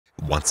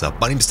What's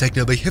up, my name is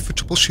Technobo here for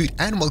Troubleshoot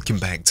and welcome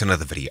back to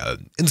another video.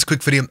 In this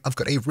quick video, I've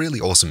got a really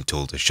awesome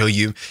tool to show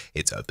you.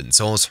 It's open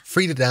source,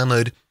 free to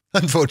download,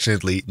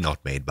 unfortunately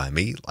not made by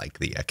me like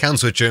the account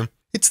switcher.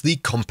 It's the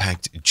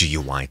Compact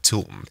GUI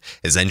tool.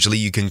 Essentially,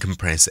 you can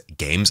compress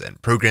games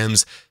and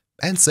programs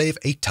and save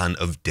a ton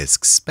of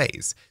disk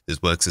space.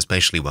 This works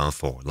especially well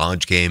for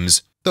large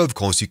games, though of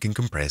course you can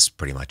compress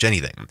pretty much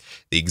anything.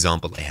 The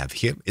example I have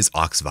here is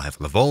Ark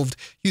Survival Evolved.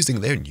 Using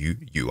their new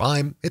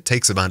UI, it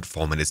takes about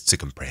 4 minutes to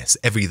compress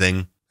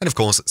everything, and of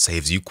course it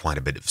saves you quite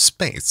a bit of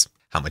space.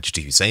 How much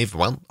do you save?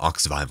 Well, Ark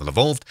Survival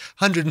Evolved,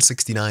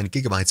 169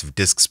 gigabytes of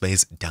disk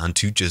space down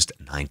to just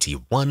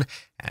 91,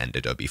 and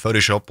Adobe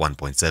Photoshop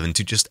 1.7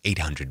 to just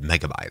 800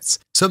 megabytes.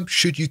 So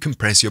should you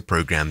compress your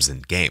programs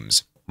and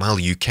games? While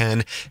you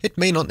can, it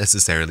may not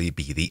necessarily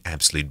be the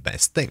absolute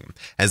best thing.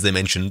 As they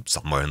mentioned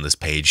somewhere on this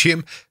page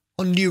here,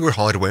 on newer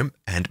hardware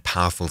and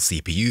powerful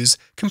CPUs,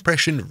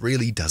 compression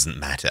really doesn't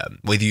matter.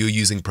 Whether you're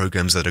using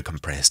programs that are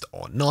compressed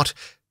or not,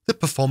 the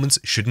performance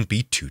shouldn't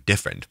be too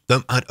different,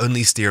 though I'd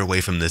only steer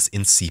away from this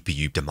in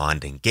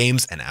CPU-demanding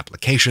games and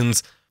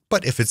applications.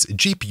 But if it's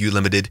GPU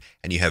limited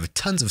and you have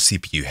tons of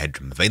CPU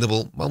headroom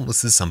available, well,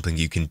 this is something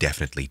you can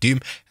definitely do,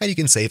 and you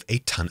can save a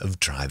ton of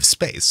drive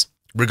space.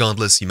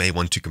 Regardless, you may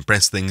want to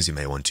compress things, you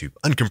may want to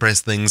uncompress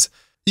things.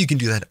 You can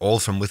do that all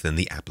from within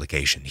the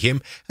application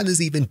here, and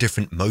there's even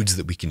different modes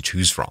that we can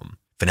choose from.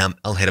 For now,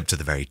 I'll head up to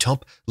the very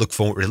top, look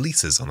for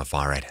Releases on the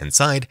far right-hand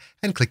side,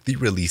 and click the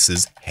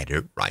Releases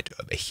header right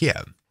over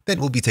here. Then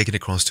we'll be taken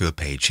across to a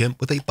page here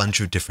with a bunch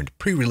of different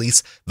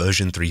pre-release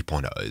version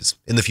 3.0s.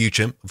 In the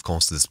future, of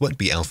course, this won't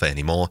be alpha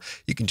anymore.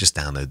 You can just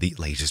download the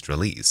latest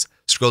release.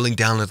 Scrolling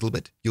down a little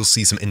bit, you'll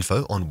see some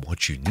info on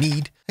what you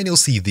need, and you'll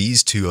see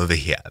these two over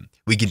here.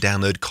 We can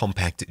download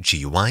Compact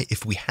GUI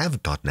if we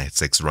have .NET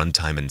 6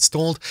 runtime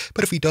installed,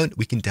 but if we don't,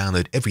 we can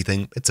download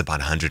everything. It's about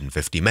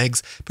 150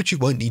 megs, but you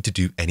won't need to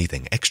do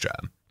anything extra.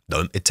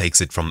 Though it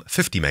takes it from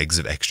 50 megs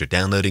of extra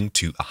downloading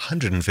to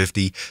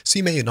 150, so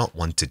you may not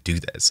want to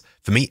do this.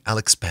 For me, I'll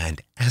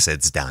expand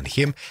Assets down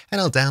here, and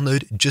I'll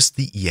download just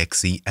the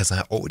exe as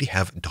I already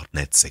have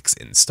 .NET 6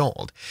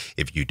 installed.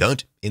 If you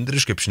don't, in the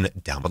description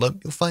down below,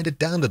 you'll find a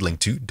download link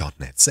to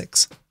 .NET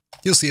 6.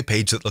 You'll see a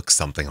page that looks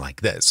something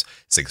like this.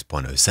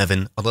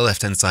 6.07, on the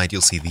left-hand side,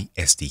 you'll see the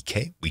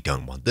SDK. We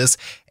don't want this.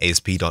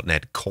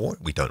 ASP.NET Core,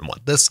 we don't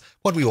want this.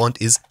 What we want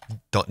is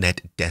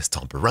 .NET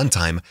Desktop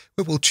Runtime,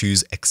 where we'll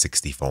choose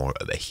x64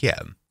 over here.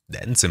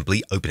 Then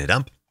simply open it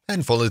up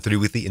and follow through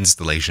with the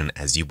installation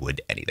as you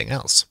would anything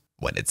else.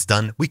 When it's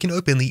done, we can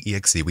open the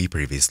exe we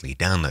previously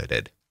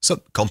downloaded.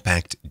 So,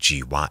 Compact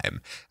GUI.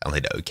 I'll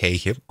hit OK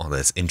here on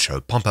this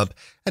intro pop-up,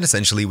 and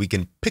essentially we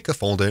can pick a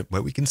folder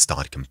where we can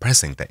start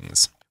compressing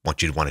things.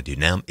 What you'd want to do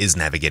now is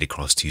navigate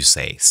across to,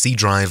 say, C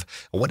drive,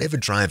 or whatever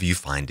drive you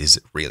find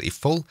is really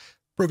full.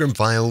 Program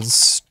files,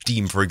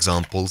 Steam for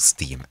example,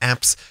 Steam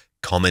apps,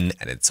 common,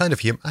 and inside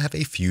of here I have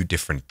a few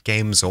different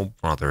games, or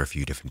rather a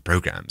few different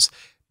programs.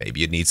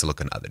 Maybe you'd need to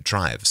look on other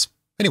drives.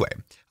 Anyway,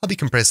 I'll be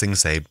compressing,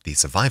 say, the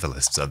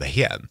survivalists over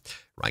here.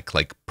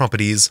 Right-click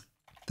Properties.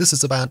 This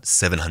is about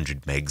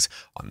 700 megs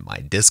on my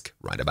disk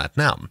right about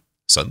now.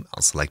 So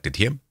I'll select it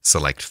here,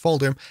 select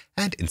folder,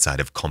 and inside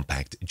of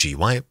Compact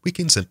GUI, we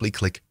can simply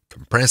click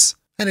Compress,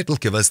 and it'll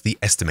give us the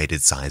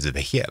estimated size over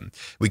here.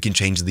 We can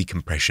change the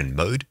compression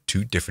mode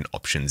to different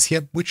options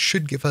here, which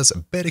should give us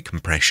better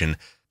compression,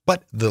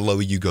 but the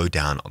lower you go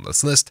down on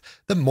this list,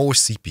 the more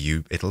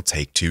CPU it'll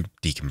take to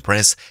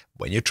decompress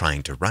when you're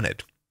trying to run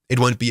it. It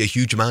won't be a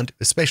huge amount,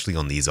 especially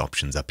on these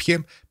options up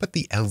here, but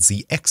the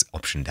LZX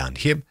option down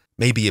here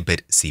may be a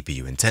bit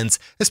CPU intense,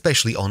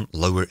 especially on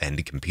lower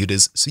end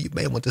computers, so you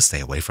may want to stay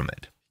away from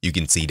it. You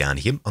can see down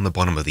here on the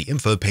bottom of the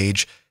info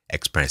page,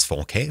 Express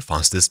 4K,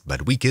 fastest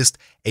but weakest,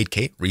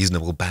 8K,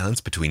 reasonable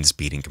balance between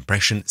speed and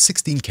compression,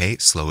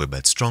 16K, slower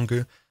but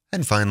stronger,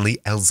 and finally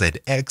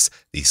LZX,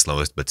 the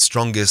slowest but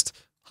strongest,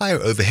 higher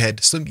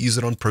overhead, so use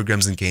it on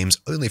programs and games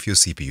only if your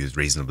CPU is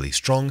reasonably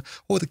strong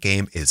or the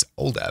game is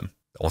older.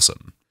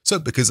 Awesome. So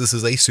because this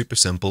is a super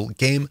simple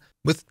game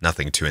with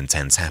nothing too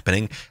intense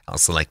happening, I'll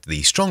select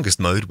the strongest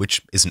mode,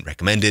 which isn't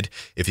recommended.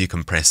 If you're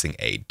compressing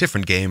a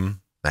different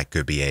game, that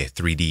could be a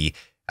 3D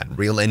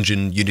Unreal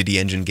Engine, Unity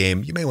Engine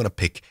game, you may want to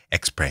pick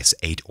Express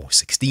 8 or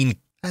 16,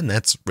 and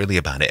that's really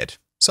about it.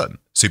 So,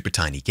 super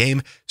tiny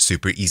game,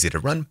 super easy to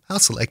run, I'll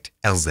select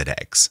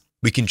LZX.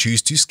 We can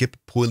choose to skip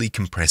poorly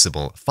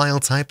compressible file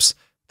types.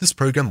 This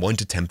program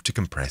won't attempt to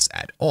compress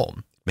at all.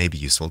 It may be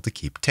useful to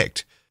keep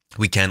ticked.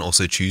 We can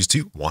also choose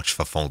to watch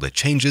for folder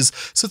changes,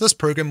 so this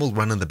program will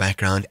run in the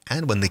background,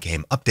 and when the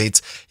game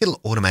updates, it'll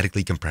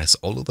automatically compress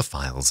all of the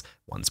files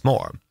once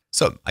more.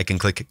 So I can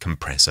click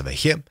Compress over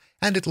here,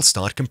 and it'll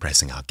start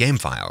compressing our game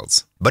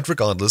files. But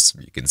regardless,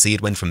 you can see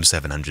it went from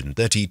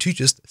 730 to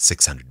just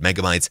 600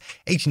 megabytes,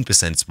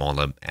 18%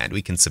 smaller, and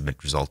we can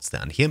submit results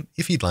down here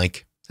if you'd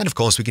like. And of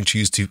course, we can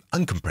choose to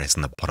uncompress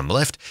in the bottom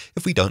left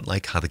if we don't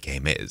like how the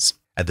game is.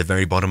 At the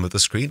very bottom of the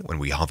screen, when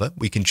we hover,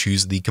 we can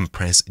choose the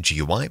Compress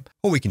GUI,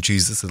 or we can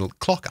choose this little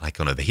clock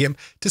icon over here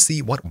to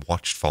see what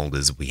watched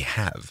folders we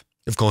have.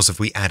 Of course, if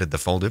we added the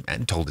folder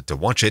and told it to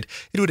watch it,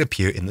 it would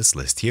appear in this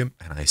list here,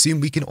 and I assume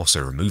we can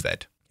also remove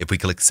it. If we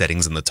click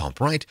Settings in the top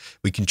right,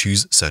 we can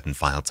choose certain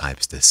file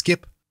types to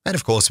skip, and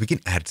of course we can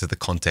add to the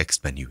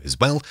context menu as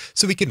well,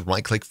 so we can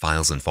right-click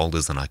files and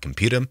folders on our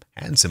computer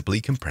and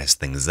simply compress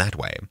things that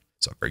way.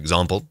 So for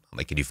example, I'll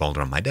make a new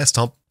folder on my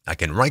desktop, I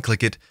can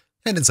right-click it,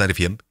 and inside of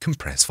here,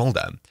 compress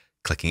folder.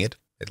 Clicking it,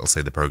 it'll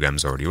say the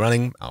program's already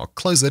running, I'll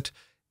close it,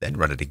 then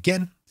run it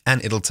again,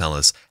 and it'll tell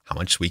us how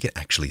much we can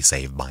actually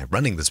save by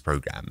running this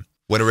program.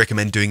 Would I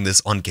recommend doing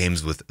this on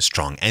games with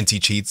strong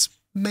anti-cheats?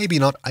 Maybe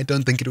not. I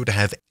don't think it would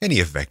have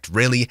any effect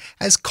really,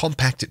 as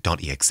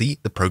Compact.exe,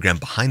 the program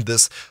behind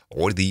this,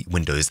 or the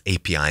Windows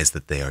APIs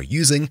that they are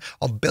using,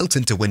 are built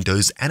into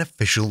Windows and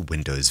official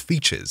Windows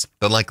features.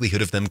 The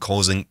likelihood of them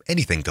causing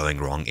anything going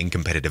wrong in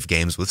competitive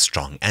games with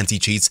strong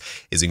anti-cheats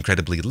is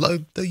incredibly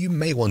low, though you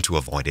may want to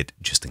avoid it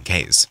just in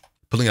case.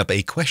 Pulling up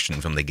a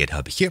question from the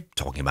GitHub here,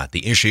 talking about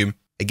the issue.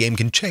 A game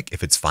can check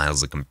if its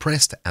files are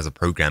compressed, as a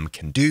program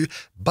can do,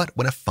 but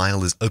when a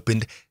file is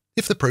opened,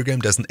 if the program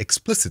doesn't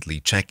explicitly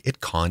check, it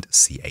can't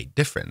see a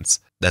difference.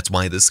 That's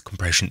why this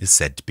compression is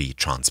said to be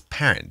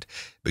transparent,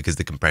 because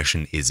the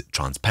compression is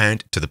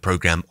transparent to the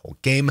program or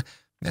game,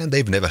 and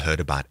they've never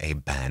heard about a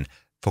ban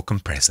for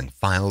compressing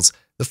files.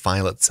 The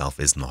file itself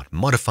is not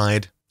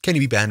modified. Can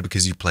you be banned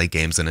because you play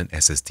games on an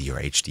SSD or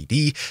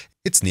HDD?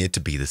 It's near to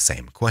be the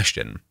same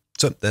question.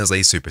 So there's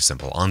a super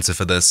simple answer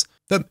for this,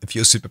 though if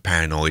you're super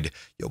paranoid,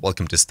 you're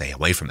welcome to stay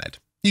away from it.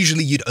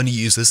 Usually you'd only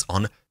use this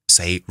on,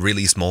 say,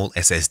 really small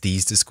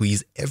SSDs to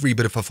squeeze every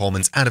bit of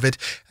performance out of it,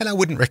 and I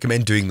wouldn't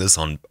recommend doing this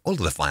on all of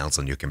the files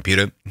on your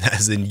computer,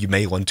 as in you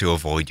may want to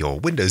avoid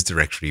your Windows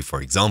directory,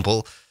 for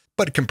example,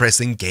 but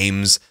compressing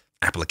games,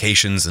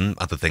 applications, and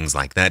other things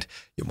like that,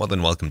 you're more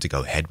than welcome to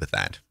go ahead with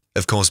that.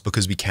 Of course,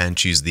 because we can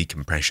choose the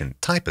compression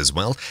type as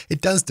well,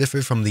 it does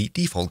differ from the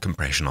default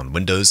compression on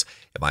Windows.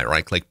 If I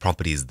right-click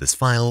Properties of this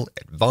file,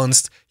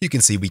 Advanced, you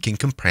can see we can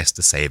compress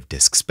to save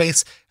disk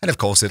space, and of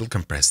course it'll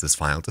compress this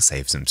file to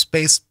save some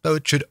space, though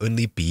it should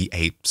only be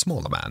a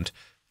small amount,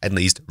 at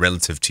least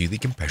relative to the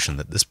compression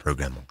that this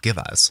program will give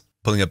us.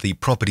 Pulling up the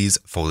properties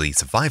for the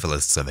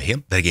survivalists over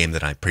here, the game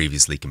that I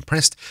previously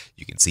compressed,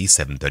 you can see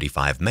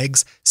 735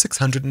 megs,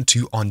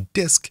 602 on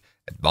disk,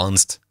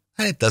 Advanced,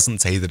 and it doesn't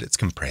say that it's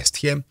compressed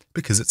here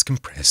because it's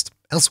compressed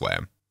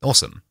elsewhere.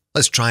 Awesome.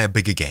 Let's try a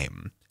bigger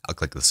game. I'll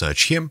click the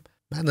search here,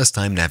 and this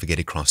time navigate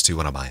across to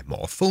one of my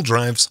more full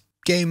drives,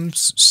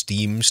 Games,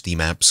 Steam, Steam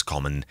Apps,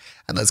 Common,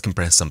 and let's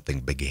compress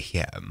something bigger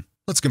here.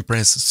 Let's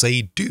compress,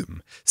 say,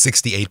 Doom,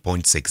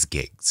 68.6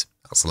 gigs.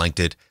 I'll select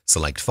it,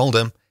 select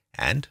folder,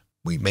 and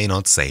we may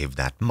not save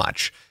that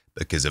much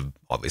because of,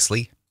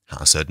 obviously,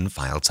 how certain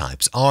file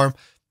types are.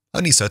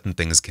 Only certain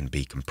things can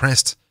be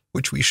compressed,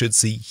 which we should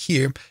see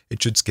here.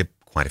 It should skip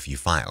quite a few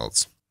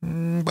files.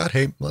 But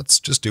hey, let's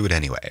just do it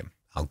anyway.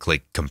 I'll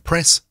click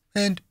Compress,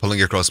 and pulling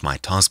across my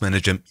task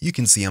manager, you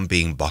can see I'm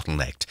being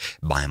bottlenecked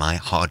by my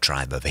hard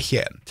drive over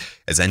here.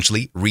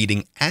 Essentially,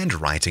 reading and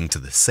writing to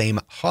the same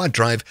hard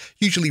drive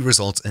usually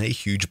results in a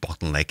huge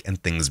bottleneck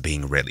and things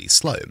being really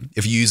slow.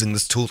 If you're using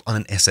this tool on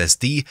an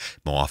SSD,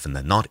 more often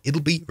than not,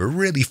 it'll be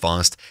really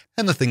fast,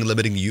 and the thing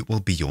limiting you will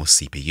be your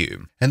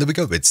CPU. And there we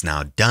go, it's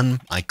now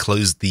done. I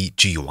closed the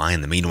GUI in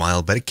the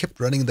meanwhile, but it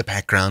kept running in the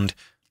background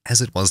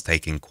as it was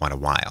taking quite a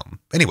while.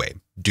 Anyway,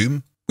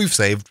 Doom, we've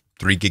saved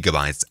 3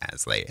 gigabytes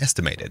as they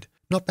estimated.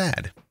 Not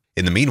bad.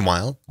 In the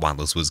meanwhile, while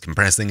this was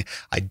compressing,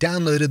 I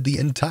downloaded the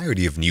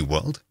entirety of New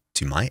World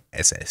to my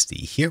SSD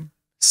here.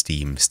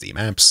 Steam, Steam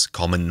Apps,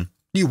 Common,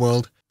 New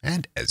World,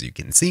 and as you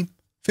can see,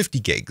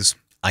 50 gigs.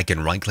 I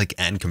can right-click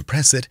and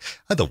compress it,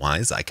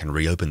 otherwise I can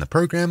reopen the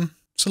program,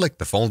 select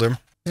the folder,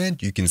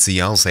 and you can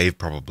see I'll save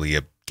probably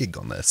a gig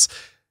on this.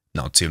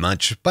 Not too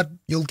much, but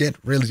you'll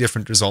get really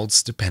different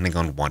results depending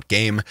on what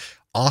game.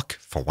 Arc,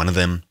 for one of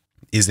them,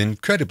 is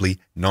incredibly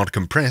not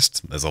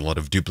compressed. There's a lot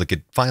of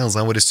duplicate files,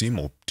 I would assume,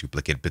 or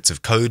duplicate bits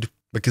of code,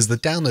 because the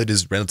download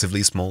is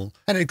relatively small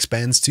and it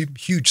expands to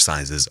huge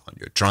sizes on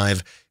your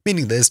drive,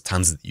 meaning there's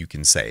tons that you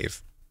can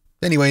save.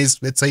 Anyways,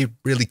 it's a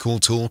really cool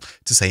tool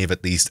to save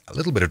at least a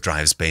little bit of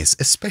drive space,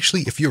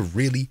 especially if you're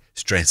really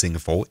stressing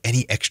for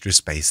any extra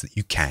space that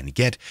you can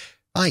get,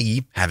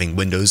 i.e. having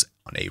Windows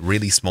on a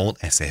really small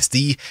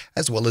SSD,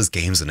 as well as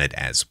games on it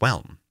as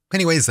well.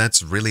 Anyways,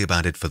 that's really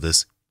about it for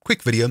this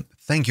quick video.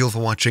 Thank you all for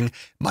watching.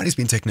 My name's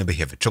been TechNobo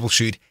here for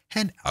Troubleshoot,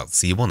 and I'll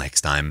see you all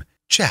next time.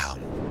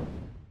 Ciao.